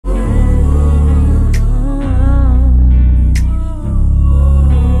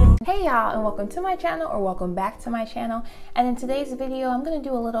y'all, and welcome to my channel, or welcome back to my channel. And in today's video I'm gonna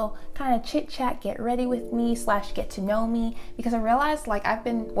do a little kind of chit chat, get ready with me / get to know me, because I realized like I've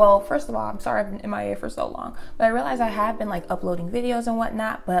been, well, first of all, I'm sorry I've been MIA for so long, but I realized I have been like uploading videos and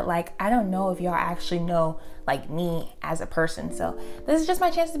whatnot, but like I don't know if y'all actually know like me as a person. So this is just my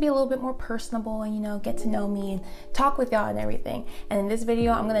chance to be a little bit more personable and, you know, get to know me and talk with y'all and everything. And in this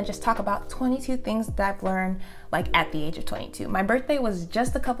video I'm gonna just talk about 22 things that I've learned like at the age of 22. My birthday was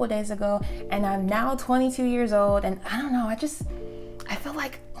just a couple days ago and I'm now 22 years old, and I don't know, I feel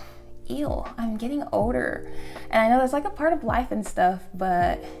like, ew, I'm getting older. And I know that's like a part of life and stuff,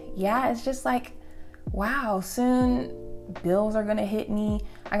 but yeah, it's just like, wow, soon bills are gonna hit me.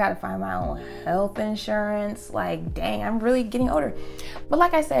 I gotta find my own health insurance. Like, dang, I'm really getting older. But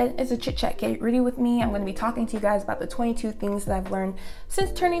like I said, it's a chit chat, get ready with me. I'm gonna be talking to you guys about the 22 things that I've learned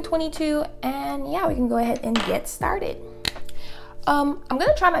since turning 22. And yeah, we can go ahead and get started. I'm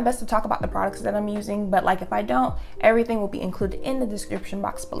gonna try my best to talk about the products that I'm using, but like if I don't, everything will be included in the description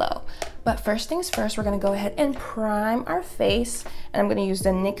box below. But first things first, we're gonna go ahead and prime our face. And I'm gonna use the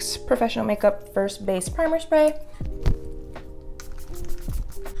NYX Professional Makeup First Base Primer Spray.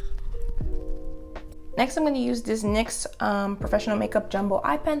 Next, I'm going to use this NYX Professional Makeup Jumbo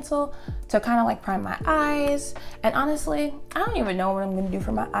Eye Pencil to kind of like prime my eyes. And honestly, I don't even know what I'm going to do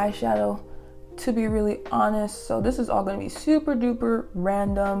for my eyeshadow, to be really honest. So this is all going to be super duper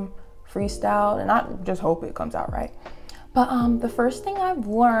random, freestyle, and I just hope it comes out right. But the first thing I've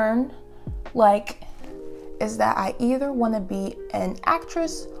learned like is that I either want to be an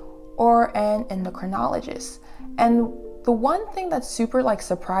actress or an endocrinologist. And the one thing that's super like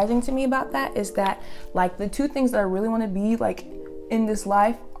surprising to me about that is that like the two things that I really want to be like in this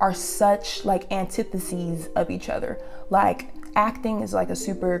life are such like antitheses of each other. Like acting is like a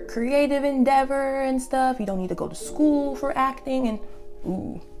super creative endeavor and stuff. You don't need to go to school for acting and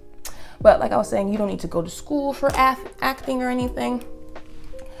ooh. But like I was saying, you don't need to go to school for acting or anything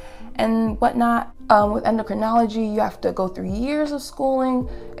and whatnot. With endocrinology, you have to go through years of schooling.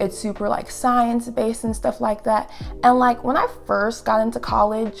 It's super like science-based and stuff like that. And like when I first got into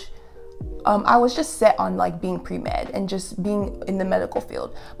college, I was just set on like being pre-med and just being in the medical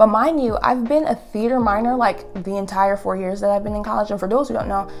field. But mind you, I've been a theater minor like the entire 4 years that I've been in college. And for those who don't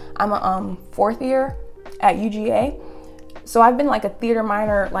know, I'm a fourth year at UGA. So I've been like a theater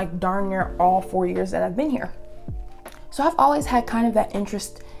minor like darn near all 4 years that I've been here. So I've always had kind of that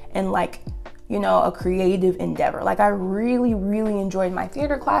interest in like, you know, a creative endeavor. Like I really enjoyed my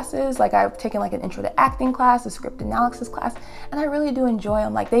theater classes. Like I've taken like an intro to acting class, a script analysis class, and I really do enjoy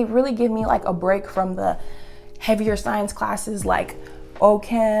them. Like they really give me like a break from the heavier science classes like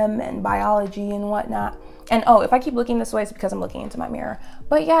OChem and biology and whatnot. And oh, if I keep looking this way, it's because I'm looking into my mirror.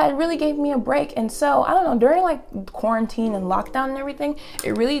 But yeah, it really gave me a break. And so I don't know, during like quarantine and lockdown and everything,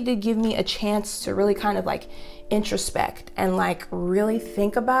 it really did give me a chance to really kind of like introspect and like really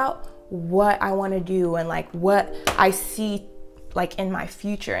think about what I want to do and like what I see like in my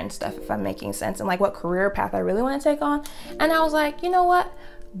future and stuff, if I'm making sense, and like what career path I really want to take on. And I was like, you know what,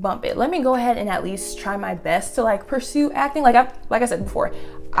 bump it, let me go ahead and at least try my best to like pursue acting. Like I said before,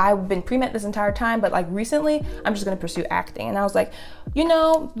 I've been pre-med this entire time, but like recently I'm just gonna pursue acting. And I was like, you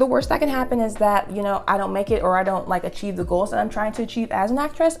know, the worst that can happen is that, you know, I don't make it or I don't like achieve the goals that I'm trying to achieve as an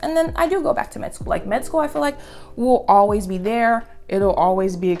actress, and then I do go back to med school. Like med school, I feel like will always be there, it'll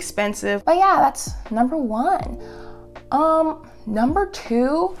always be expensive. But yeah, that's number one. Number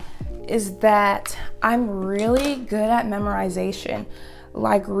two is that I'm really good at memorization.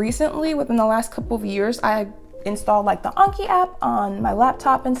 Like recently, within the last couple of years, I installed like the Anki app on my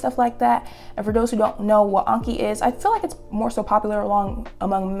laptop and stuff like that. And for those who don't know what Anki is, I feel like it's more so popular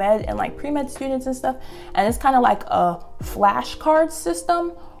among med and like pre-med students and stuff. And it's kind of like a flashcard system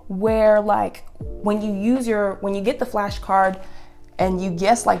where like when you get the flashcard and you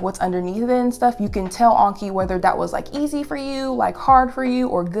guess like what's underneath it and stuff, you can tell Anki whether that was like easy for you, like hard for you,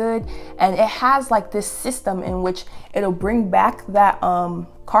 or good. And it has like this system in which it'll bring back that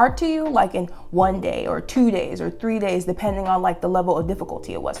card to you like in 1 day or 2 days or 3 days, depending on like the level of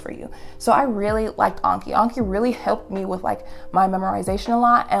difficulty it was for you. So I really liked Anki. Anki really helped me with like my memorization a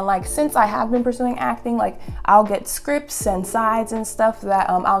lot. And like since I have been pursuing acting, like I'll get scripts and sides and stuff that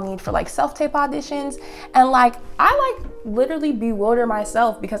I'll need for like self-tape auditions, and like I like literally bewilder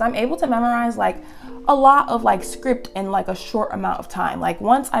myself because I'm able to memorize like a lot of like script in like a short amount of time. Like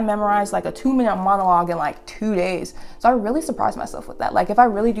once I memorized like a 2-minute monologue in like 2 days. So I really surprised myself with that. Like if I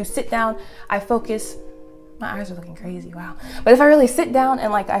really do sit down, I focus, my eyes are looking crazy, wow. But if I really sit down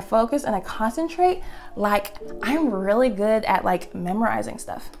and like I focus and I concentrate, like I'm really good at like memorizing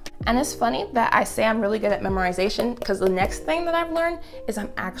stuff. And it's funny that I say I'm really good at memorization, because the next thing that I've learned is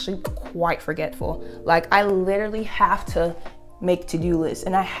I'm actually quite forgetful. Like, I literally have to make to-do lists,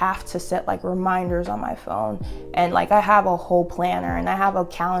 and I have to set like reminders on my phone, and like I have a whole planner, and I have a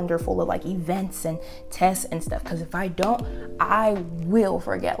calendar full of like events and tests and stuff, because if I don't, I will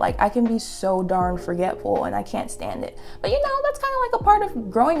forget. Like, I can be so darn forgetful, and I can't stand it. But you know, that's kind of like a part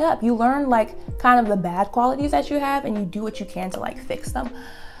of growing up. You learn like kind of the bad qualities that you have, and you do what you can to like fix them.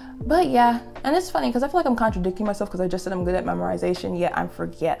 But yeah, and it's funny because I feel like I'm contradicting myself, because I just said I'm good at memorization, yet I'm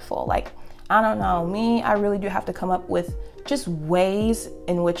forgetful. Like, I don't know, me, I really do have to come up with just ways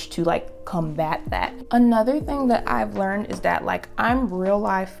in which to like combat that. Another thing that I've learned is that like I'm real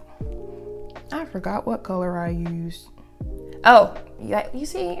life, I forgot what color I used. Oh, yeah, you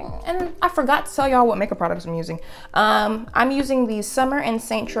see, and I forgot to tell y'all what makeup products I'm using. I'm using the Summer in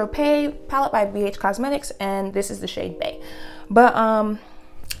Saint Tropez palette by BH Cosmetics, and this is the shade Bay. But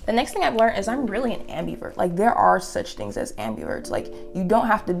the next thing I've learned is I'm really an ambivert. Like, there are such things as ambiverts. Like, you don't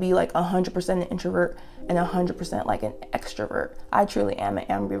have to be like 100% an introvert and 100% like an extrovert. I truly am an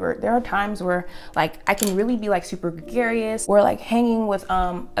ambivert. There are times where like I can really be like super gregarious, or like hanging with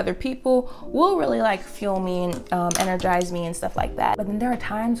other people will really like fuel me and energize me and stuff like that. But then there are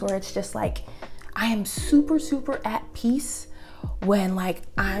times where it's just like I am super at peace when like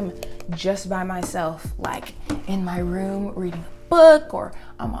I'm just by myself, like in my room reading a book, or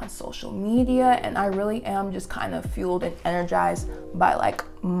I'm on social media, and I really am just kind of fueled and energized by like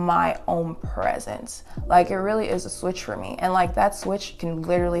my own presence. Like, it really is a switch for me, and like that switch can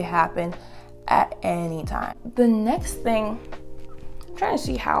literally happen at any time. The next thing, I'm trying to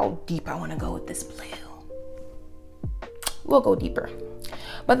see how deep I want to go with this blue. We'll go deeper.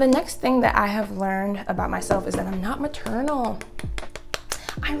 But the next thing that I have learned about myself is that I'm not maternal.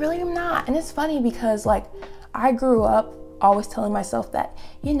 I really am not. And it's funny because like I grew up always telling myself that,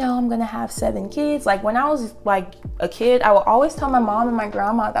 you know, I'm gonna have 7 kids. Like, when I was like a kid, I would always tell my mom and my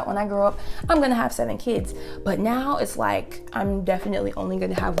grandma that when I grow up, I'm gonna have 7 kids. But now it's like, I'm definitely only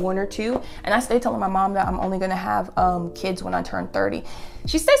gonna have 1 or 2. And I stay telling my mom that I'm only gonna have kids when I turn 30.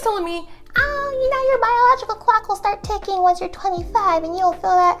 She stays telling me, oh, you know, your biological clock will start ticking once you're 25 and you'll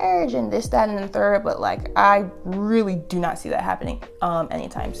feel that urge and this, that, and the third. But like, I really do not see that happening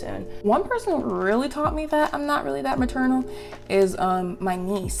anytime soon. One person who really taught me that I'm not really that maternal is my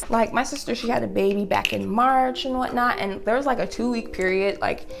niece. Like, my sister, she had a baby back in March and whatnot, and there was like a 2-week period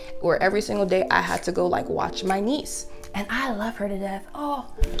like where every single day I had to go like watch my niece. And I love her to death.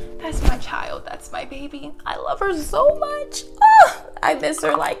 Oh, that's my child, that's my baby. I love her so much. Oh, I miss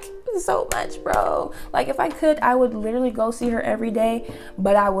her like so much, bro. Like, if I could, I would literally go see her every day,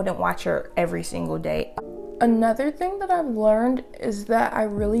 but I wouldn't watch her every single day. Another thing that I've learned is that I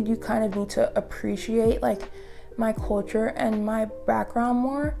really do kind of need to appreciate like my culture and my background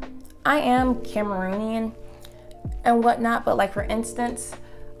more. I am Cameroonian and whatnot, but like, for instance,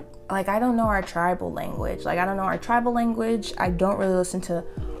 like, I don't know our tribal language. Like, I don't know our tribal language. I don't really listen to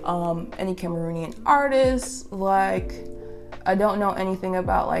any Cameroonian artists. Like, I don't know anything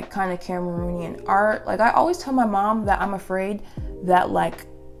about like kind of Cameroonian art. Like, I always tell my mom that I'm afraid that like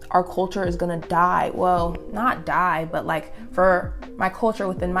our culture is gonna die. Well, not die, but like for my culture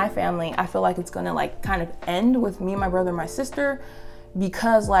within my family, I feel like it's gonna like kind of end with me, my brother, and my sister,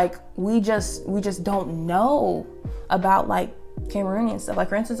 because like we just don't know about like Cameroonian stuff. Like,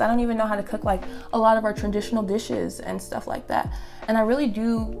 for instance, I don't even know how to cook like a lot of our traditional dishes and stuff like that. And I really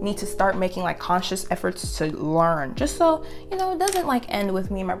do need to start making like conscious efforts to learn, just so, you know, it doesn't like end with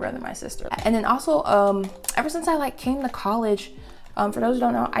me, my brother, and my sister. And then also, ever since I like came to college, for those who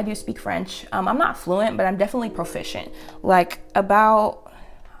don't know, I do speak French. I'm not fluent, but I'm definitely proficient. Like, about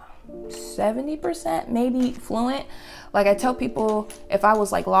 70% maybe fluent. Like, I tell people if I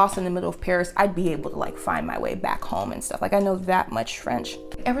was like lost in the middle of Paris, I'd be able to like find my way back home and stuff. Like, I know that much French.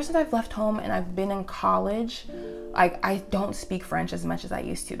 Ever since I've left home and I've been in college, like, I don't speak French as much as I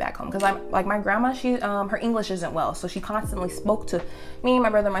used to back home, because I'm like, my grandma, she her English isn't well, so she constantly spoke to me, my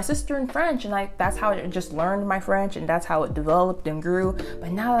brother, my sister in French, and like that's how I just learned my French, and that's how it developed and grew.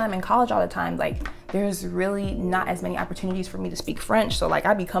 But now that I'm in college all the time, like, there's really not as many opportunities for me to speak French. So like,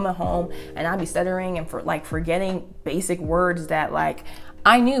 I'd be coming home and I'd be stuttering and forgetting basic words that like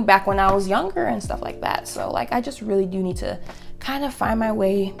I knew back when I was younger and stuff like that. So like, I just really do need to kind of find my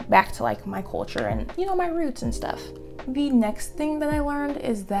way back to like my culture and, you know, my roots and stuff. The next thing that I learned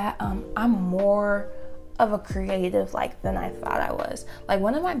is that I'm more of a creative like than I thought I was. Like,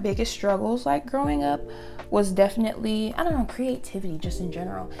 one of my biggest struggles like growing up was definitely, I don't know, creativity just in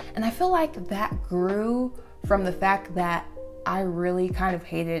general. And I feel like that grew from the fact that I really kind of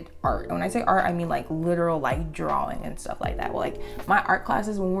hated art. And when I say art, I mean like literal like drawing and stuff like that. Well, like my art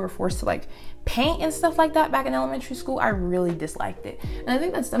classes, when we were forced to like paint and stuff like that back in elementary school, I really disliked it. And I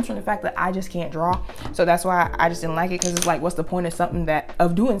think that stems from the fact that I just can't draw. So that's why I just didn't like it, because it's like, what's the point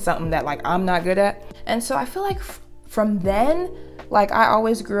of doing something that like I'm not good at? And so I feel like from then, like I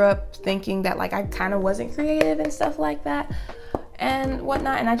always grew up thinking that like I kind of wasn't creative and stuff like that and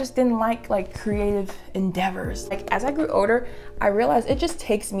whatnot, and I just didn't like creative endeavors. Like as I grew older, I realized it just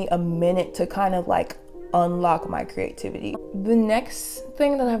takes me a minute to kind of like unlock my creativity. The next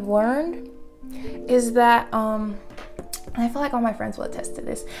thing that I've learned is that and I feel like all my friends will attest to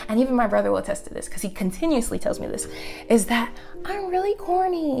this, and even my brother will attest to this because he continuously tells me this, is that I'm really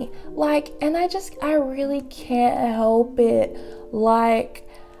corny. Like, and I really can't help it. Like,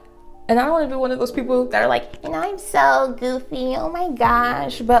 and I don't want to be one of those people that are like, and I'm so goofy, oh my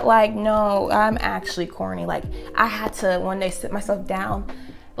gosh. But like, no, I'm actually corny. Like I had to one day sit myself down.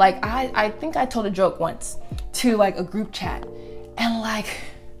 Like I think I told a joke once to like a group chat, and like,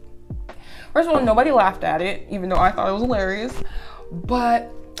 first of all, nobody laughed at it, even though I thought it was hilarious.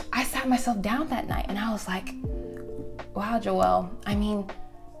 But I sat myself down that night and I was like, wow, Joelle, I mean,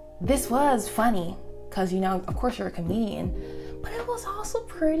 this was funny because, you know, of course you're a comedian, but it was also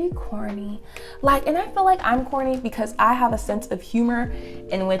pretty corny. Like, and I feel like I'm corny because I have a sense of humor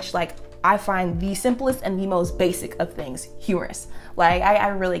in which like I find the simplest and the most basic of things humorous. Like I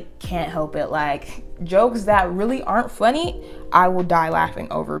really can't help it. Like jokes that really aren't funny, I will die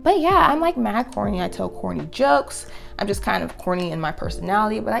laughing over. But yeah, I'm like mad corny. I tell corny jokes. I'm just kind of corny in my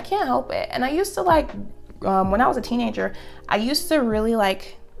personality, but I can't help it. And I used to like, when I was a teenager, I used to really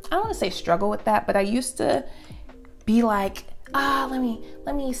like, I don't want to say struggle with that, but I used to be like,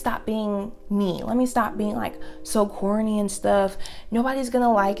 let me stop being me. Let me stop being like so corny and stuff. Nobody's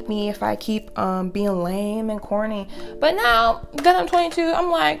gonna like me if I keep being lame and corny. But now that I'm 22, I'm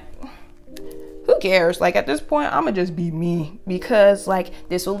like, who cares? Like at this point, I'm gonna just be me, because like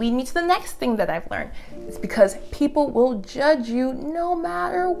this will lead me to the next thing that I've learned. It's because people will judge you no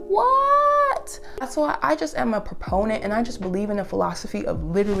matter what. That's why I just am a proponent, and I just believe in the philosophy of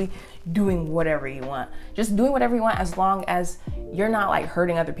literally doing whatever you want. Just doing whatever you want as long as you're not like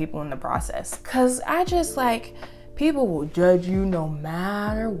hurting other people in the process. Cause I just like, people will judge you no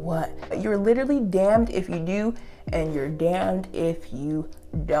matter what. You're literally damned if you do, and you're damned if you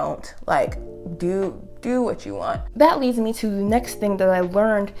don't. Like, do what you want. That leads me to the next thing that I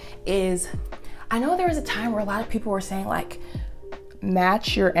learned is, I know there was a time where a lot of people were saying like,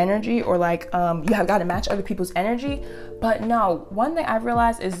 match your energy, or like you have got to match other people's energy. But no, one thing I've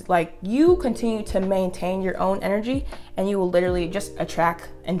realized is like, you continue to maintain your own energy and you will literally just attract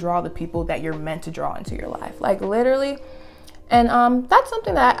and draw the people that you're meant to draw into your life. Like literally. And that's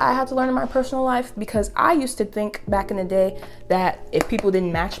something that I had to learn in my personal life, because I used to think back in the day that if people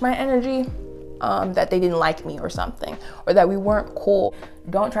didn't match my energy, that they didn't like me or something, or that we weren't cool.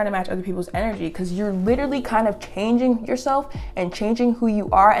 Don't try to match other people's energy, because you're literally kind of changing yourself and changing who you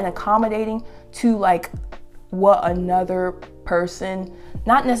are and accommodating to like what another person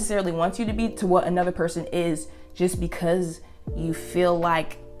not necessarily wants you to be, to what another person is, just because you feel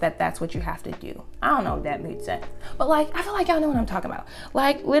like that's what you have to do. I don't know if that made sense, but like, I feel like y'all know what I'm talking about.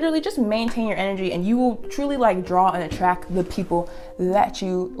 Like literally just maintain your energy and you will truly like draw and attract the people that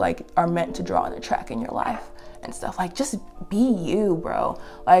you like are meant to draw and attract in your life and stuff. Like just be you, bro.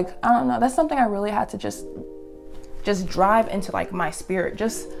 Like, I don't know, that's something I really had to just drive into like my spirit,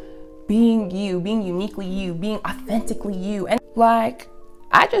 just being you, being uniquely you, being authentically you. And like,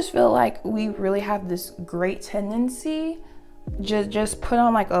 I just feel like we really have this great tendency just put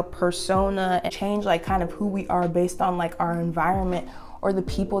on like a persona and change like kind of who we are based on like our environment or the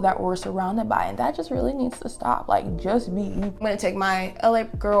people that we're surrounded by, and that just really needs to stop. Like just be you. I'm gonna take my LA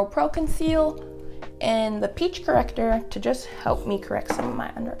Girl Pro Conceal and the Peach Corrector to just help me correct some of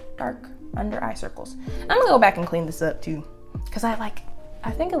my under eye circles. I'm gonna go back and clean this up too, because I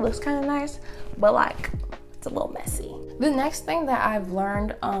think it looks kind of nice, but like it's a little messy. The next thing that I've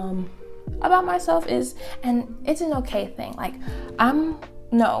learned about myself is, and it's an okay thing, like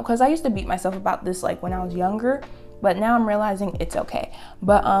because I used to beat myself about this like when I was younger, but now I'm realizing it's okay.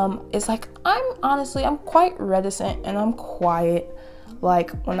 But it's like, I'm quite reticent and I'm quiet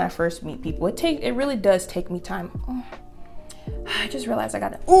like when I first meet people. It really does take me time. I just realized I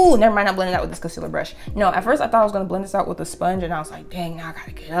gotta, never mind, I'm blending out with this concealer brush. No, at first I thought I was gonna blend this out with a sponge, and I was like, dang, now I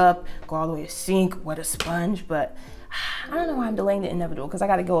gotta get up, go all the way to sink with a sponge. But I don't know why I'm delaying the inevitable, because I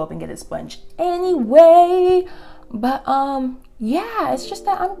gotta go up and get a sponge anyway. But yeah, it's just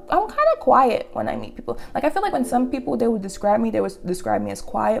that I'm kind of quiet when I meet people. Like I feel like when some people they would describe me as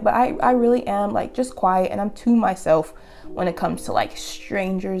quiet, but I really am like just quiet, and I'm to myself when it comes to like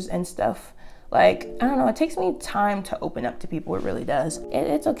strangers and stuff. Like, I don't know, it takes me time to open up to people, it really does.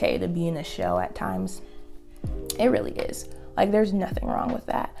 It's okay to be in a shell at times. It really is. Like, there's nothing wrong with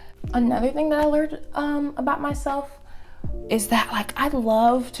that. Another thing that I learned about myself is that like I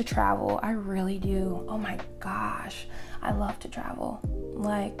love to travel. I really do. Oh my gosh, I love to travel.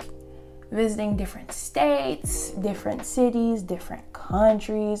 Like visiting different states, different cities, different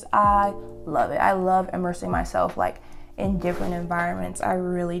countries. I love it. I love immersing myself like in different environments. I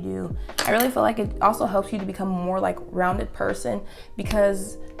really do. I really feel like it also helps you to become a more like rounded person,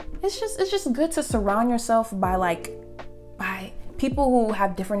 because it's just good to surround yourself by people who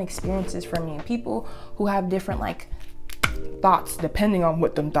have different experiences from you, people who have different like thoughts, depending on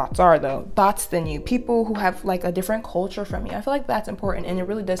what them thoughts are though, thoughts than you, people who have like a different culture from you. I feel like that's important, and it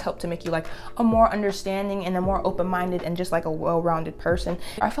really does help to make you like a more understanding and a more open-minded and just like a well-rounded person.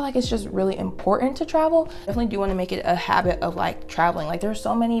 I feel like it's just really important to travel. Definitely do want to make it a habit of like traveling. Like there's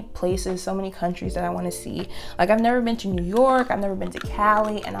so many places, so many countries that I want to see. Like I've never been to New York, I've never been to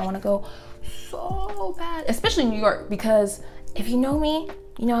Cali, and I want to go so bad, especially New York, because if you know me,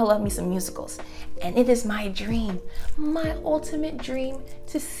 you know I love me some musicals, and it is my dream, my ultimate dream,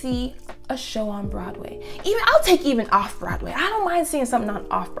 to see a show on Broadway. I'll take even off Broadway. I don't mind seeing something on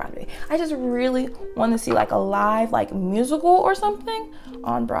off Broadway. I just really want to see like a live like musical or something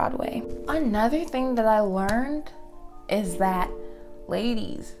on Broadway. Another thing that I learned is that,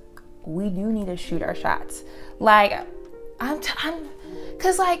 ladies, we do need to shoot our shots. Like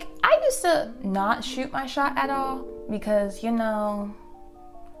cause like I used to not shoot my shot at all, because you know,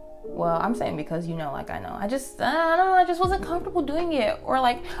 well, I'm saying because you know, like I know, I don't know, I just wasn't comfortable doing it. Or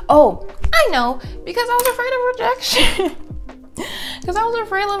like, oh, I know, because I was afraid of rejection. Because I was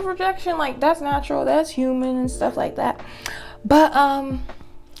afraid of rejection. Like that's natural, that's human and stuff like that. But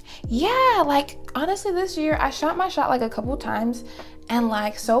yeah, like honestly this year I shot my shot like a couple times, and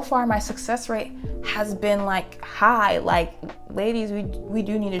like so far my success rate has been like high. Like ladies, we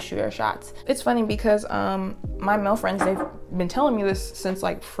do need to shoot our shots. It's funny because my male friends, they've been telling me this since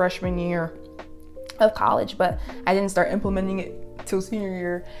like freshman year of college, but I didn't start implementing it till senior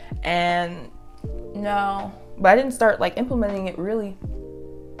year. And no, but I didn't start like implementing it really,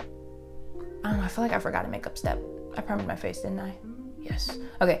 I don't know, I feel like I forgot a makeup step. I primed my face, didn't I? Yes.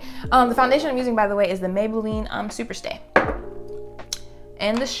 Okay, the foundation I'm using, by the way, is the Maybelline Superstay.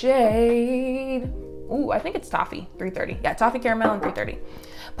 And the shade, ooh, I think it's Toffee 330. Yeah, Toffee Caramel and 330.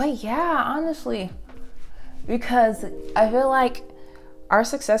 But yeah, honestly, because I feel like our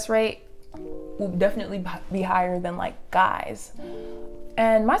success rate will definitely be higher than like guys.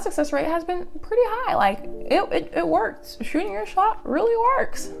 And my success rate has been pretty high. Like it works. Shooting your shot really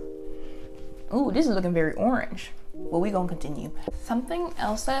works. Ooh, this is looking very orange. Well, we gonna continue. Something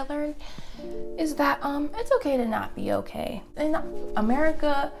else that I learned is that it's okay to not be okay. In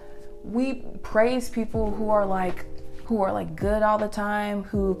America, we praise people who are like good all the time,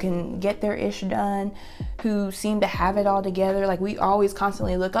 who can get their ish done, who seem to have it all together. Like we always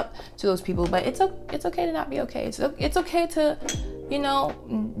constantly look up to those people, but it's okay to not be okay. It's okay to, you know,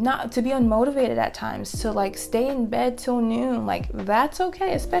 not to be unmotivated at times, to like stay in bed till noon. Like that's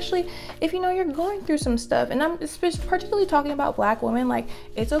okay, especially if you know you're going through some stuff. And I'm particularly talking about Black women. Like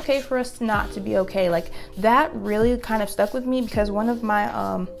it's okay for us not to be okay. Like that really kind of stuck with me, because one of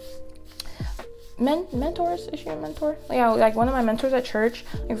my mentors, is she a mentor? Yeah, like one of my mentors at church,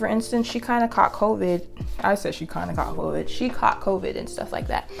 like for instance, she kind of caught COVID. I said she kind of caught COVID. She caught COVID and stuff like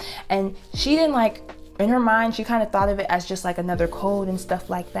that. And she didn't like, in her mind, she kind of thought of it as just like another cold and stuff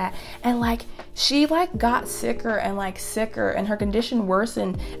like that. And like, she like got sicker and like sicker, and her condition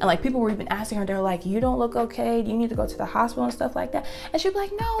worsened. And like people were even asking her, they're like, you don't look okay. Do you need to go to the hospital and stuff like that? And she'd be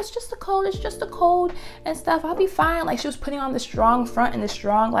like, no, it's just a cold. It's just a cold and stuff. I'll be fine. Like she was putting on this strong front and this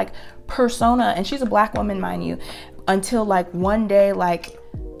strong like persona. And she's a Black woman, mind you, until like one day, like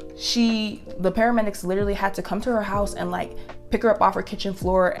the paramedics literally had to come to her house and like pick her up off her kitchen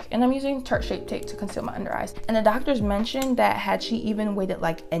floor. And I'm using Tarte Shape Tape to conceal my under eyes. And the doctors mentioned that had she even waited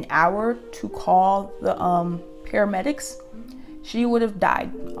like an hour to call the paramedics, she would have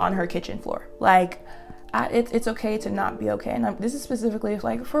died on her kitchen floor. Like it's okay to not be okay. And this is specifically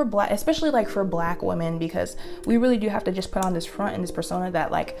like for especially like for Black women, because we really do have to just put on this front and this persona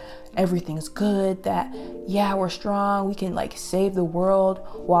that like everything's good, that yeah, we're strong, we can like save the world,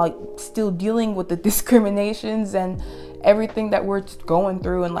 while still dealing with the discriminations and everything that we're going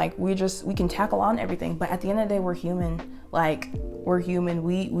through. And like we can tackle on everything, but at the end of the day, we're human. Like we're human.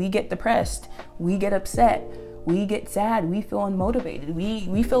 We get depressed, we get upset, we get sad, we feel unmotivated,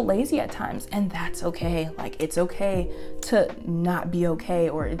 we feel lazy at times, and that's okay. Like, it's okay to not be okay,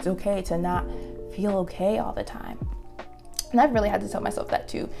 or it's okay to not feel okay all the time. And I've really had to tell myself that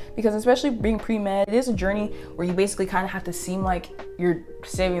too, because especially being pre-med, it is a journey where you basically kind of have to seem like you're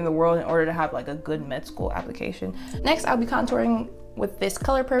saving the world in order to have like a good med school application. Next, I'll be contouring with this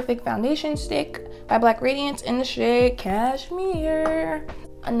Color Perfect foundation stick by Black Radiance in the shade Cashmere.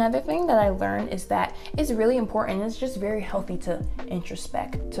 Another thing that I learned is that it's really important, it's just very healthy to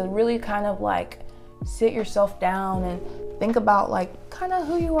introspect, to really kind of like sit yourself down and think about like kind of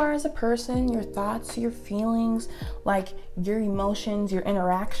who you are as a person, your thoughts, your feelings, like your emotions, your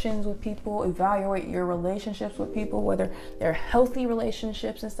interactions with people, evaluate your relationships with people, whether they're healthy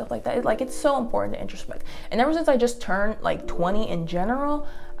relationships and stuff like that. It's so important to introspect. And ever since I just turned like 20 in general,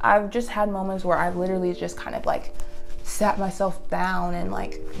 I've just had moments where I've literally just kind of like sat myself down and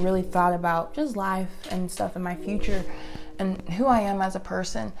like really thought about just life and stuff in my future and who I am as a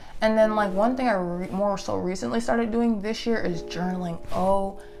person. And then like one thing I more so recently started doing this year is journaling.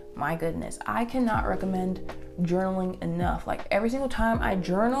 Oh my goodness, I cannot recommend journaling enough. Like every single time I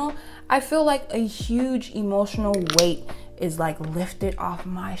journal, I feel like a huge emotional weight is like lifted off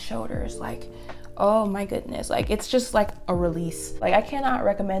my shoulders. Like, oh my goodness, like it's just like a release. Like I cannot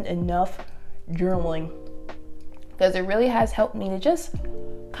recommend enough journaling, because it really has helped me to just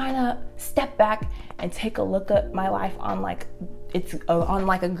kind of step back and take a look at my life on like on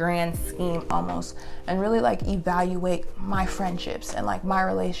like a grand scheme almost, and really like evaluate my friendships and like my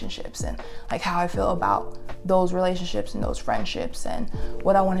relationships and like how I feel about those relationships and those friendships and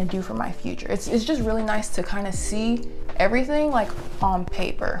what I want to do for my future. It's just really nice to kind of see everything like on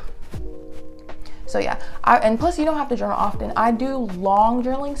paper. So yeah, and plus you don't have to journal often. I do long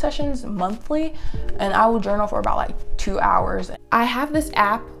journaling sessions monthly, and I will journal for about like 2 hours. I have this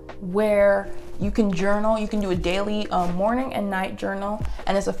app where you can journal, you can do a daily morning and night journal,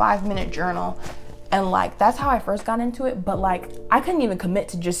 and it's a 5-minute journal. And like, that's how I first got into it, but like, I couldn't even commit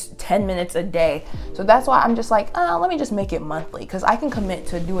to just 10 minutes a day. So that's why I'm just like, let me just make it monthly, because I can commit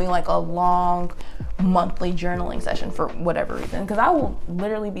to doing like a long monthly journaling session for whatever reason. Because I will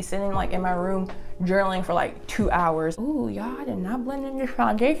literally be sitting like in my room journaling for like 2 hours. Ooh, y'all, I did not blend in this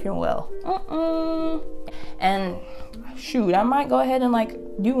foundation well. And shoot, I might go ahead and like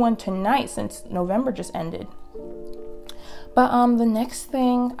do one tonight since November just ended. But the next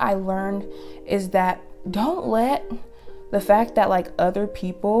thing I learned is that don't let the fact that like other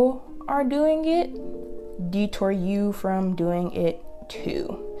people are doing it detour you from doing it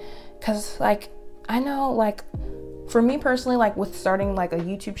too. Cause like, I know like for me personally, like with starting like a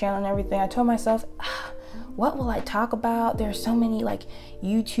YouTube channel and everything, I told myself, what will I talk about? There's so many like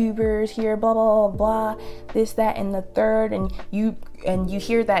YouTubers here, blah, blah, blah, blah, this, that, and the third. And you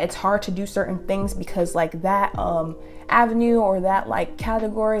hear that it's hard to do certain things because like that avenue or that like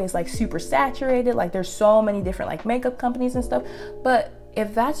category is like super saturated. Like there's so many different like makeup companies and stuff. But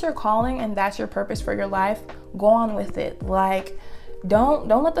if that's your calling and that's your purpose for your life, go on with it. Like, don't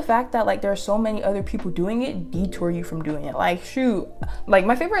let the fact that like there are so many other people doing it detour you from doing it. Like shoot, like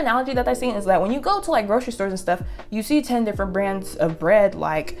my favorite analogy that I've seen is that when you go to like grocery stores and stuff, you see 10 different brands of bread,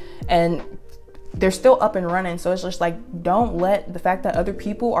 like, and they're still up and running. So it's just like, don't let the fact that other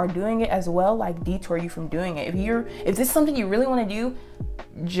people are doing it as well like detour you from doing it. If this is something you really want to do,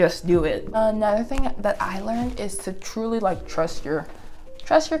 just do it. Another thing that I learned is to truly like trust your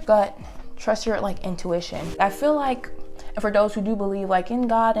gut, trust your like intuition. I feel like, and for those who do believe like in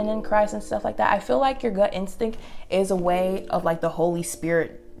God and in Christ and stuff like that, I feel like your gut instinct is a way of like the Holy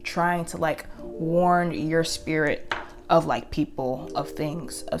Spirit trying to like warn your spirit of like people, of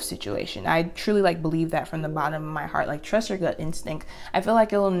things, of situation. I truly like believe that from the bottom of my heart. Like trust your gut instinct. I feel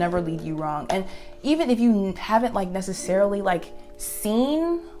like it will never lead you wrong. And even if you haven't like necessarily like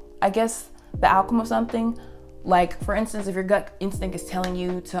seen, I guess, the outcome of something, like for instance, if your gut instinct is telling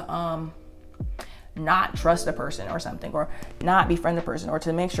you to not trust a person or something, or not befriend a person, or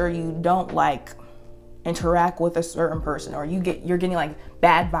to make sure you don't like interact with a certain person, or you're getting like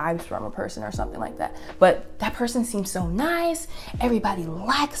bad vibes from a person or something like that, but that person seems so nice, everybody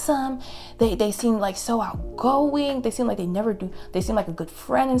likes them, they seem like so outgoing, they seem like they seem like a good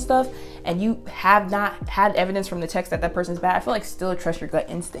friend and stuff, and you have not had evidence from the text that person's bad, I feel like still trust your gut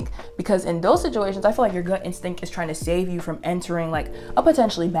instinct, because in those situations I feel like your gut instinct is trying to save you from entering like a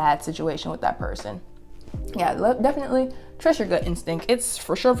potentially bad situation with that person. Yeah, definitely trust your gut instinct. It's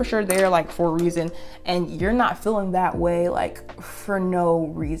for sure there like for a reason, and you're not feeling that way like for no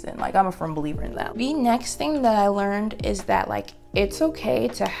reason. Like I'm a firm believer in that. The next thing that I learned is that like it's okay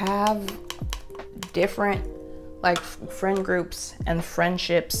to have different like friend groups and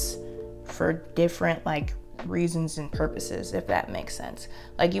friendships for different like reasons and purposes, if that makes sense.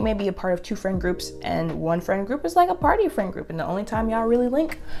 Like you may be a part of 2 friend groups, and one friend group is like a party friend group, and the only time y'all really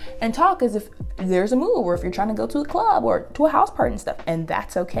link and talk is if there's a move, or if you're trying to go to a club or to a house party and stuff, and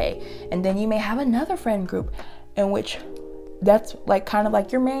that's okay. And then you may have another friend group in which that's like kind of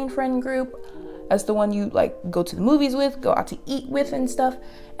like your main friend group. That's the one you like go to the movies with, go out to eat with and stuff,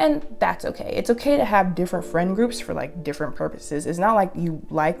 and that's okay. It's okay to have different friend groups for like different purposes. It's not like you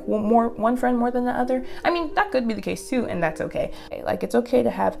like one friend more than the other. I mean, that could be the case too, and that's okay. Like it's okay to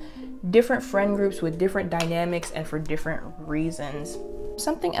have different friend groups with different dynamics and for different reasons.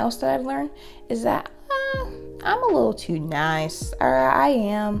 Something else that I've learned is that I'm a little too nice, or I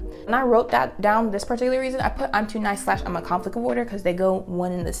am. When I wrote that down, this particular reason, I put I'm too nice / I'm a conflict avoider, because they go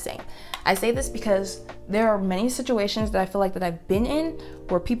one and the same. I say this because there are many situations that I feel like that I've been in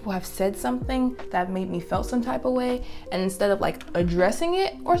where people have said something that made me felt some type of way, and instead of like addressing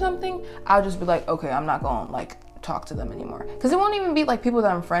it or something, I'll just be like, okay, I'm not gonna like talk to them anymore. Because it won't even be like people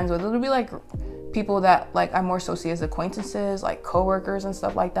that I'm friends with. It'll be like people that like I more so see as acquaintances, like coworkers and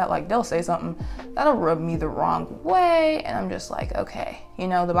stuff like that. Like they'll say something that'll rub me the wrong way, and I'm just like, okay, you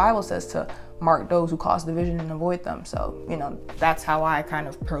know, the Bible says to mark those who cause division and avoid them. So, you know, that's how I kind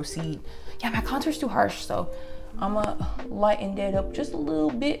of proceed. Yeah, my contour's too harsh, so I'm gonna lighten it up just a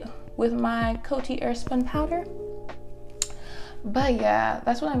little bit with my Coty Airspun powder. But yeah,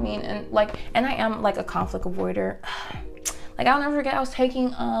 that's what I mean. And I am like a conflict avoider. Like I'll never forget, I was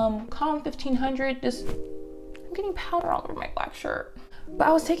taking Calm 1500. I'm getting powder all over my black shirt. But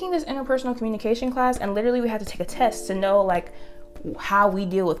I was taking this interpersonal communication class, and literally we had to take a test to know like how we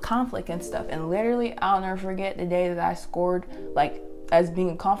deal with conflict and stuff. And literally, I'll never forget the day that I scored like as being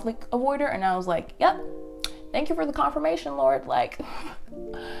a conflict avoider, and I was like, yep, thank you for the confirmation, Lord. Like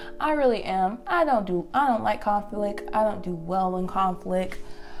I really am. I don't like conflict. I don't do well in conflict.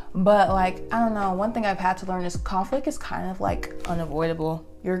 But like, I don't know, one thing I've had to learn is conflict is kind of like unavoidable.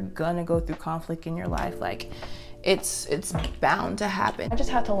 You're gonna go through conflict in your life. Like it's bound to happen. I just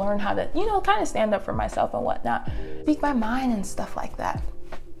had to learn how to, you know, kind of stand up for myself and whatnot, speak my mind and stuff like that.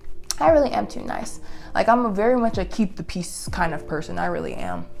 I really am too nice. Like I'm very much a keep the peace kind of person. I really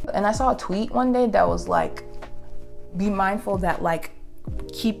am. And I saw a tweet one day that was like, be mindful that like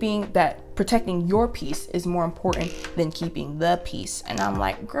protecting your peace is more important than keeping the peace. And I'm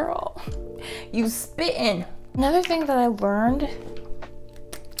like, girl, you spitting. Another thing that I learned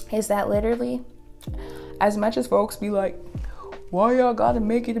is that literally, as much as folks be like, why y'all gotta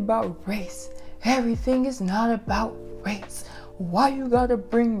make it about race? Everything is not about race. Why you gotta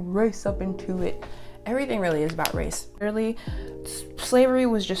bring race up into it? Everything really is about race. Really, slavery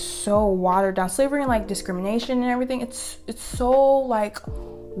was just so watered down. Slavery and like discrimination and everything, it's so like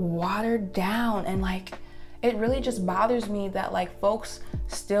watered down, and like it really just bothers me that like folks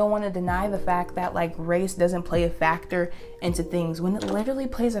still want to deny the fact that like race doesn't play a factor into things when it literally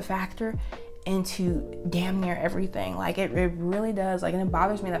plays a factor into damn near everything. Like it really does. Like, and it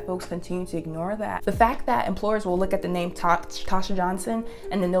bothers me that folks continue to ignore that. The fact that employers will look at the name Tasha Johnson,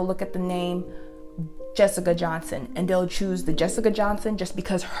 and then they'll look at the name Jessica Johnson, and they'll choose the Jessica Johnson just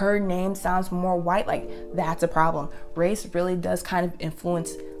because her name sounds more white. Like, that's a problem. Race really does kind of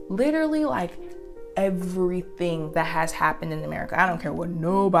influence literally like everything that has happened in America. I don't care what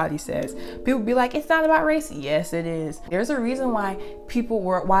nobody says. People be like, it's not about race. Yes, it is. There's a reason why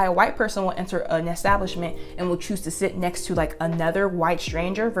why a white person will enter an establishment and will choose to sit next to like another white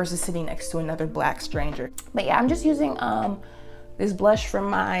stranger versus sitting next to another black stranger. But yeah, I'm just using this blush from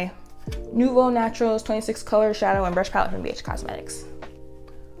my Nouveau Naturals 26 color shadow and brush palette from BH Cosmetics.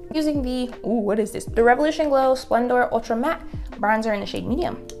 Using the, what is this? The Revolution Glow Splendour Ultra Matte Bronzer in the shade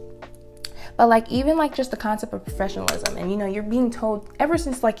Medium. But like, even like just the concept of professionalism, and you know, you're being told ever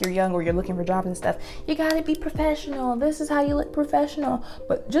since like you're young or you're looking for jobs and stuff, you gotta be professional. This is how you look professional.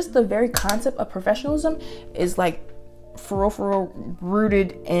 But just the very concept of professionalism is like for real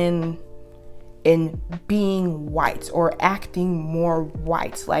rooted in being white or acting more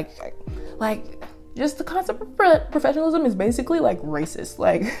white. Like just the concept of professionalism is basically like racist.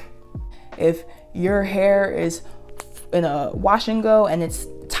 Like, if your hair is in a wash and go and it's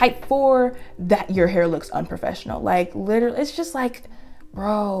type 4, that your hair looks unprofessional. Like, literally, it's just like,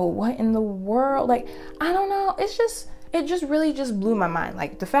 bro, what in the world? Like, I don't know. It just really just blew my mind.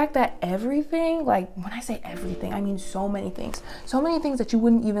 Like, the fact that everything, like, when I say everything, I mean so many things that you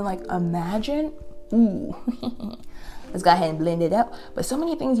wouldn't even like imagine. Ooh, let's go ahead and blend it out. But so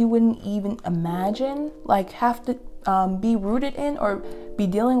many things you wouldn't even imagine like have to be rooted in or be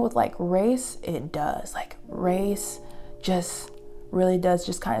dealing with like race. It does. Like, race just really does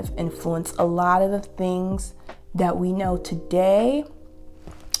just kind of influence a lot of the things that we know today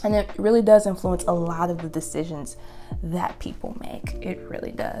And it really does influence a lot of the decisions that people make. It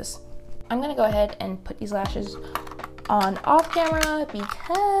really does. I'm gonna go ahead and put these lashes on off camera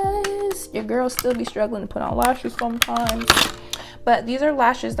because your girls still be struggling to put on lashes sometimes. But these are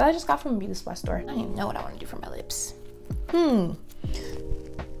lashes that I just got from a beauty supply store. I don't even know what I want to do for my lips.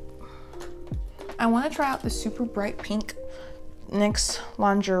 I want to try out the super bright pink NYX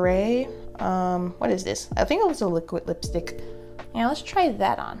Lingerie. What is this? I think it was a liquid lipstick. Yeah, let's try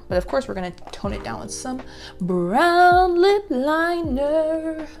that on. But of course, we're gonna tone it down with some brown lip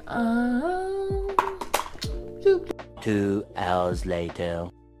liner. 2 hours later.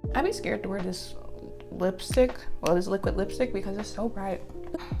 I'd be scared to wear this lipstick, well, this liquid lipstick, because it's so bright.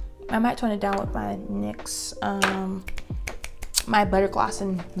 I might tone it down with my NYX, my butter gloss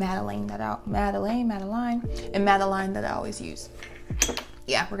and Madeleine that I always use.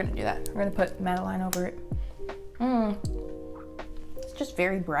 Yeah, we're gonna do that. We're gonna put Madeleine over it. It's just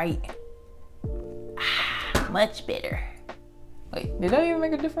very bright. Much better. Wait, did that even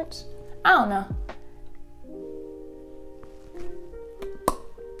make a difference? I don't know.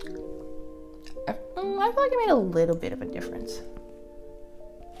 I feel like it made a little bit of a difference.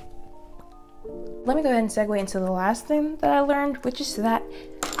 Let me go ahead and segue into the last thing that I learned, which is that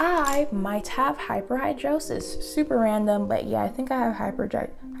I might have hyperhidrosis. Super random, but yeah, I think I have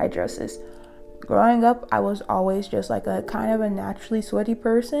hyperhidrosis. Growing up, I was always just like a kind of a naturally sweaty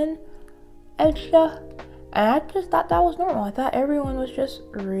person and stuff. And I just thought that was normal. I thought everyone was just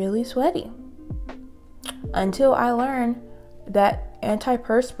really sweaty. Until I learned that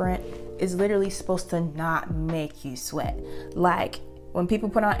antiperspirant is literally supposed to not make you sweat. Like when people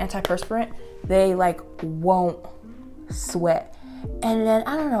put on antiperspirant, they like won't sweat. And then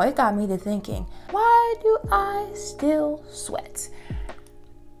I don't know, it got me to thinking, why do I still sweat?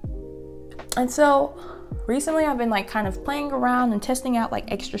 And so recently I've been like kind of playing around and testing out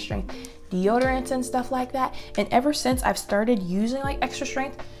like extra strength deodorants and stuff like that. And ever since I've started using like extra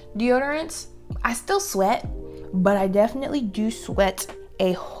strength deodorants, I still sweat, but I definitely do sweat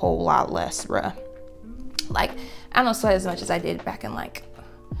a whole lot less, bruh. Like, I don't sweat as much as I did back in like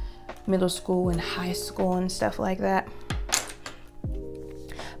middle school and high school and stuff like that.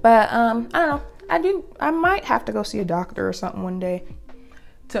 But I don't know. I might have to go see a doctor or something one day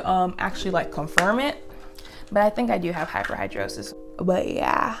to actually like confirm it. But I think I do have hyperhidrosis. But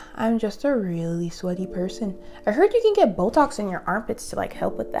yeah, I'm just a really sweaty person. I heard you can get Botox in your armpits to like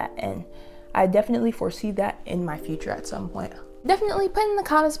help with that, and I definitely foresee that in my future at some point. Definitely put in the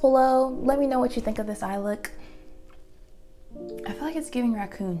comments below. Let me know what you think of this eye look. I feel like it's giving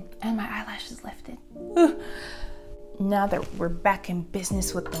raccoon, and my eyelashes lifted. Now that we're back in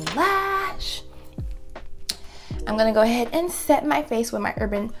business with the lash, I'm gonna go ahead and set my face with my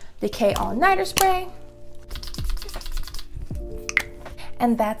Urban Decay All-Nighter Spray.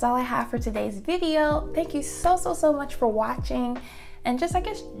 And that's all I have for today's video. Thank you so much for watching, and just, I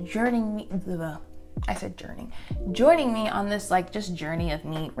guess, joining me on this like just journey of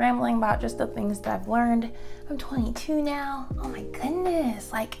me rambling about just the things that I've learned. I'm 22 now. Oh my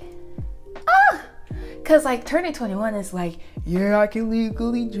goodness, like because like turning 21 is like, yeah, I can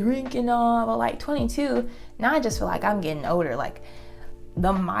legally drink and all, but like 22, now I just feel like I'm getting older. Like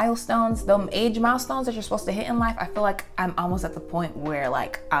the milestones, the age milestones that you're supposed to hit in life, I feel like I'm almost at the point where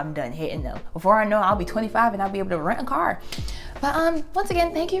like I'm done hitting them. Before I know, I'll be 25 and I'll be able to rent a car. But once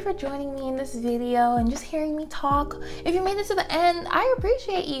again, thank you for joining me in this video and just hearing me talk. If you made it to the end, I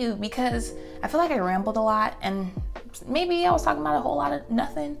appreciate you, because I feel like I rambled a lot and maybe I was talking about a whole lot of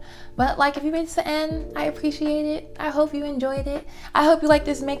nothing. But like, if you made it to the end, I appreciate it. I hope you enjoyed it. I hope you like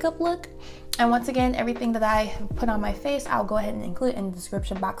this makeup look. And once again, everything that I put on my face, I'll go ahead and include in the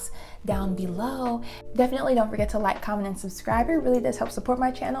description box down below. Definitely don't forget to like, comment, and subscribe. It really does help support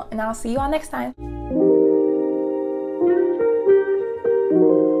my channel, and I'll see you all next time.